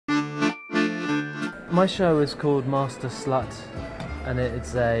My show is called Masterslut, and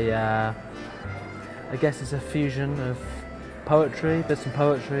it's I guess it's a fusion of poetry. There's some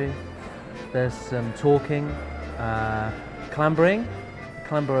poetry, there's some talking, clambering,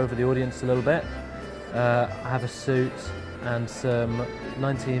 clamber over the audience a little bit. I have a suit and some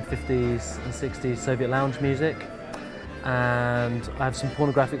 1950s and 60s Soviet lounge music, and I have some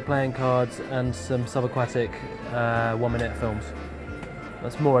pornographic playing cards and some subaquatic 1-minute films.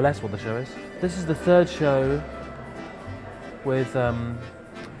 That's more or less what the show is. This is the third show with the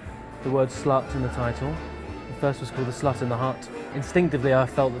word slut in the title. The first was called The Slut in the Hut. Instinctively I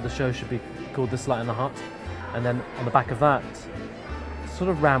felt that the show should be called The Slut in the Hut, and then on the back of that sort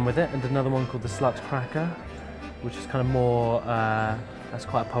of ran with it and did another one called The Slut Cracker, which is kind of more, that's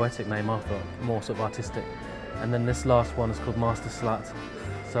quite a poetic name I thought, more sort of artistic. And then this last one is called Masterslut.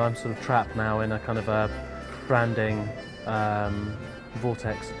 So I'm sort of trapped now in a kind of a branding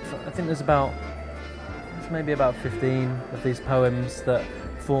vortex. I think there's maybe about 15 of these poems that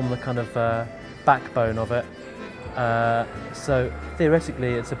form the kind of backbone of it. So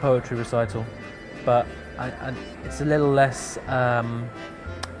theoretically it's a poetry recital, but it's a little less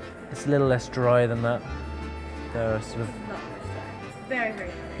dry than that. There are sort of very,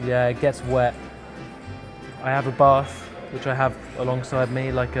 very. Yeah, it gets wet. I have a bath which I have alongside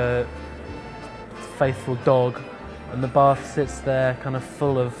me like a faithful dog, and the bath sits there kind of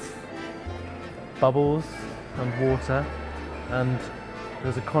full of bubbles and water, and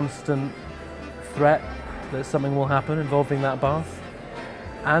there's a constant threat that something will happen involving that bath,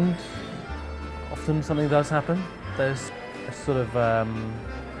 and often something does happen. There's a sort of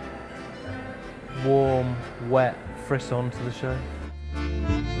warm, wet frisson to the show.